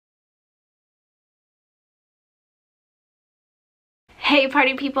Hey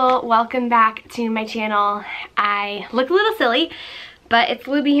party people, welcome back to my channel. I look a little silly, but it's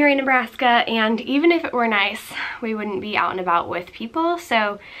Luby here in Nebraska, and even if it were nice, we wouldn't be out and about with people,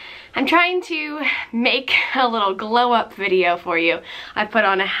 so I'm trying to make a little glow up video for you. I put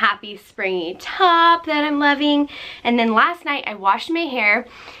on a happy springy top that I'm loving, and then last night I washed my hair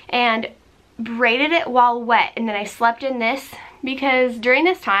and braided it while wet, and then I slept in this because during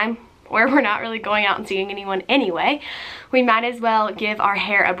this time, where we're not really going out and seeing anyone anyway, we might as well give our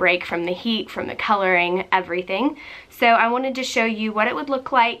hair a break from the heat, from the coloring, everything. So I wanted to show you what it would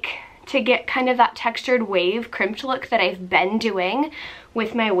look like to get kind of that textured wave crimped look that I've been doing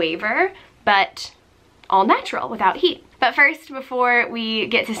with my waver, but all natural without heat. But first, before we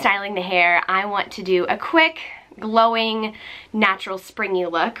get to styling the hair, I want to do a quick glowing natural springy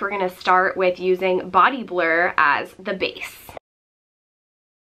look. We're gonna start with using Body Blur as the base.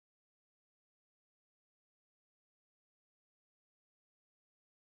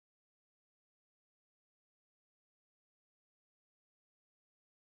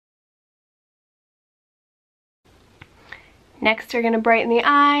 Next, we're gonna brighten the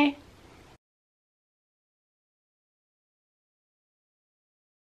eye.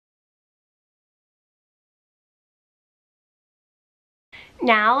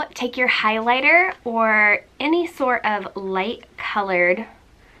 Now, take your highlighter or any sort of light colored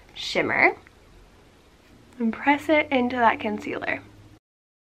shimmer and press it into that concealer.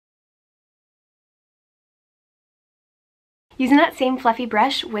 Using that same fluffy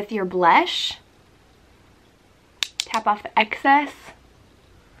brush with your blush, tap off the excess,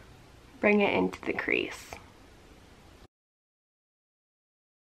 bring it into the crease.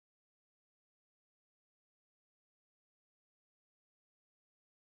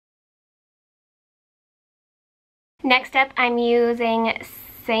 Next up, I'm using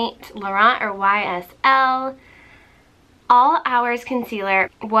Saint Laurent or YSL All Hours Concealer.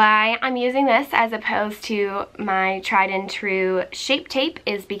 Why I'm using this as opposed to my tried and true Shape Tape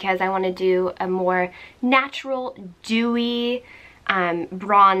is because I want to do a more natural, dewy,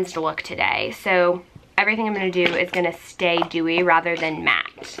 bronzed look today. So everything I'm going to do is going to stay dewy rather than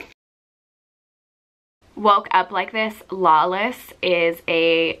matte. Woke Up Like This Lawless is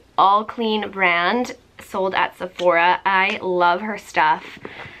a all clean brand sold at Sephora. I love her stuff.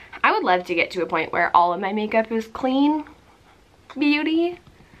 I would love to get to a point where all of my makeup is clean beauty.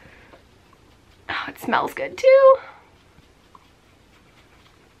 Oh, it smells good too.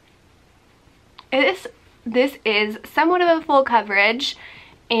 This is somewhat of a full coverage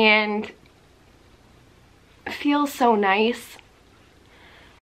and feels so nice.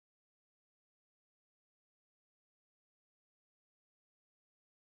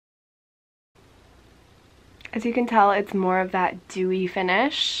 As you can tell, it's more of that dewy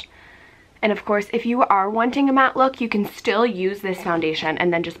finish. And of course, if you are wanting a matte look, you can still use this foundation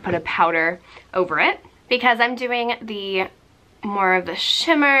and then just put a powder over it. Because I'm doing the more of the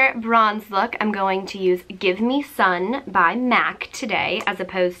shimmer bronze look, I'm going to use Give Me Sun by MAC today, as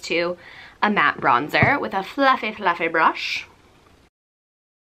opposed to a matte bronzer with a fluffy, fluffy brush.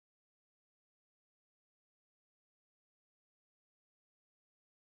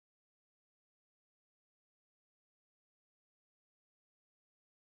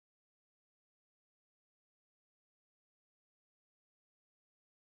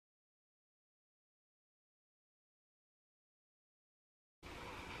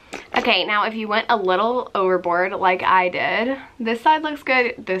 Okay, now if you went a little overboard like I did, this side looks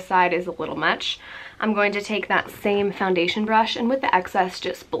good, this side is a little much. I'm going to take that same foundation brush and with the excess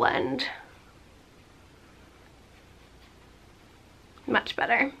just blend. Much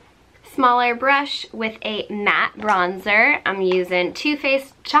better. Smaller brush with a matte bronzer. I'm using Too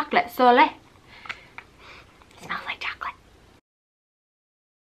Faced Chocolate Soleil. Smells like chocolate.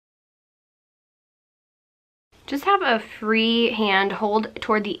 Just have a free hand hold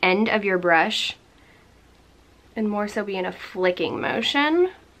toward the end of your brush and more so be in a flicking motion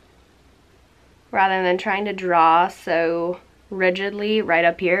rather than trying to draw so rigidly right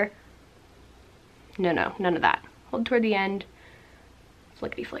up here. No, none of that. Hold toward the end,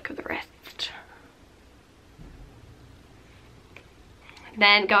 flickety flick with the wrist.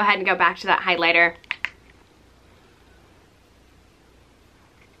 Then go ahead and go back to that highlighter.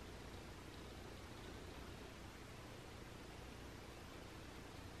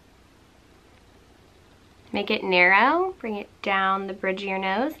 Make it narrow, bring it down the bridge of your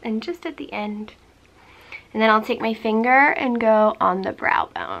nose and just at the end. And then I'll take my finger and go on the brow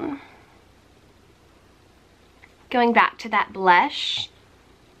bone. Going back to that blush,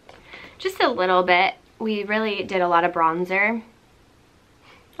 just a little bit. We really did a lot of bronzer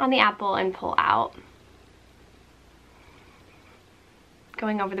on the apple and pull out.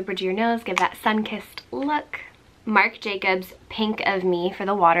 Going over the bridge of your nose, give that sun-kissed look. Marc Jacobs Pink of Me for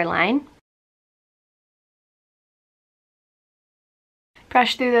the waterline.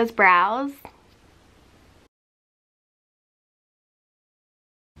 Brush through those brows.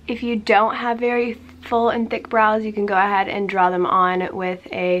 If you don't have very full and thick brows, you can go ahead and draw them on with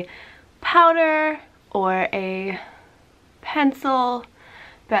a powder or a pencil,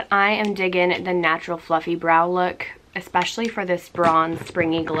 but I am digging the natural fluffy brow look, especially for this bronze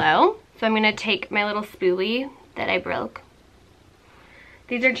springy glow. So I'm gonna take my little spoolie that I broke.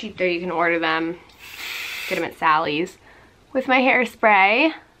 These are cheap though, you can order them, get them at Sally's. With my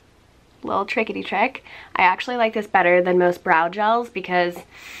hairspray, little trickety trick. I actually like this better than most brow gels because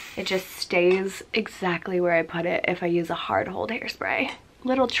it just stays exactly where I put it if I use a hard hold hairspray.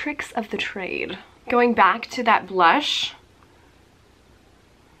 Little tricks of the trade. Going back to that blush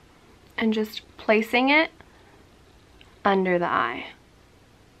and just placing it under the eye.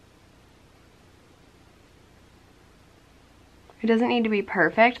 It doesn't need to be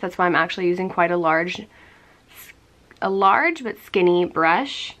perfect. That's why I'm actually using quite a large but skinny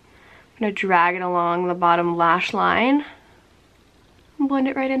brush. I'm gonna drag it along the bottom lash line and blend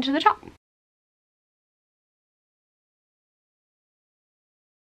it right into the top.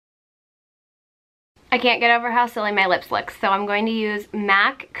 I can't get over how silly my lips look, so I'm going to use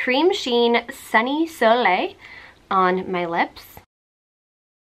MAC Cream Sheen Sunny Soleil on my lips.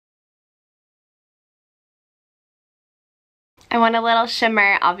 I want a little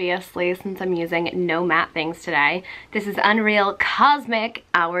shimmer, obviously, since I'm using no matte things today. This is Unreal Cosmic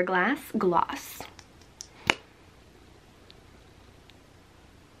Hourglass Gloss.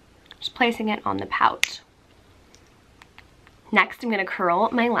 Just placing it on the pout. Next, I'm going to curl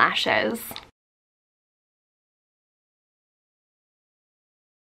my lashes.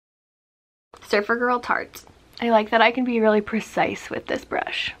 Surfer Girl Tarte. I like that I can be really precise with this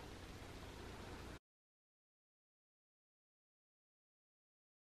brush.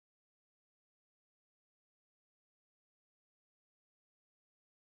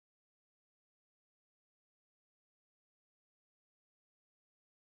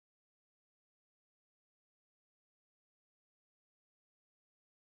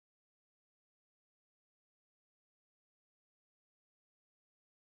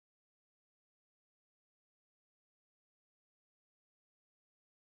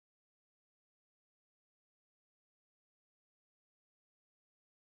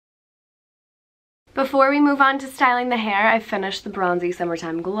 Before we move on to styling the hair, I finished the bronzy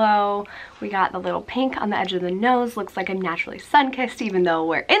summertime glow. We got the little pink on the edge of the nose. Looks like I'm naturally sun-kissed even though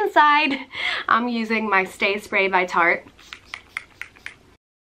we're inside. I'm using my Stay Spray by Tarte.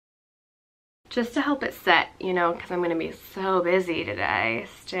 Just to help it set, you know, because I'm going to be so busy today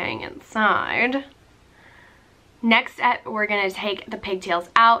staying inside. Next up, we're going to take the pigtails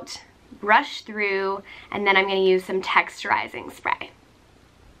out, brush through, and then I'm going to use some texturizing spray.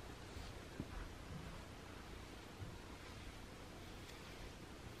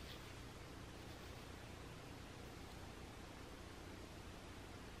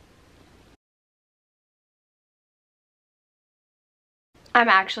 I'm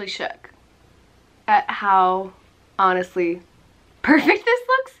actually shook at how, honestly, perfect this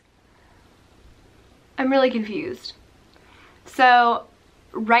looks. I'm really confused. So,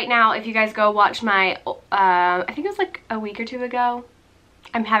 right now, if you guys go watch my, I think it was like a week or two ago,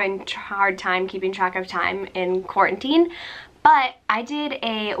 I'm having a hard time keeping track of time in quarantine, but I did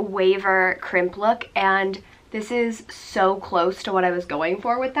a waver crimp look, and this is so close to what I was going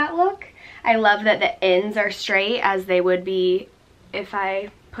for with that look. I love that the ends are straight as they would be if I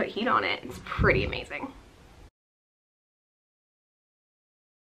put heat on it. It's pretty amazing.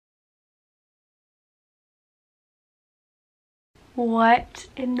 What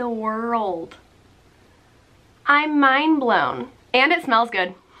in the world? I'm mind blown. And it smells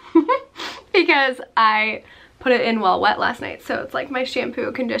good because I put it in while wet last night. So it's like my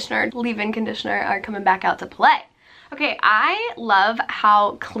shampoo, conditioner, leave-in conditioner are coming back out to play. Okay, I love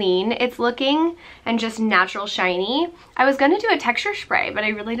how clean it's looking and just natural shiny. I was gonna do a texture spray, but I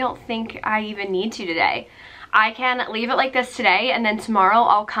really don't think I even need to today. I can leave it like this today, and then tomorrow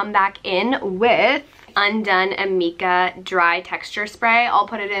I'll come back in with Undone Amika Dry Texture Spray. I'll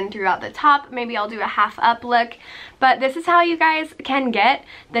put it in throughout the top. Maybe I'll do a half up look. But this is how you guys can get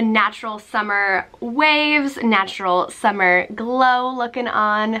the natural summer waves, natural summer glow looking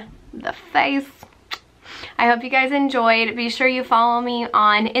on the face. I hope you guys enjoyed. Be sure you follow me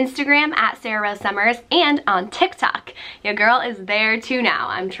on Instagram at Sarah Rose Summers and on TikTok. Your girl is there too now.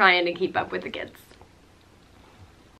 I'm trying to keep up with the kids.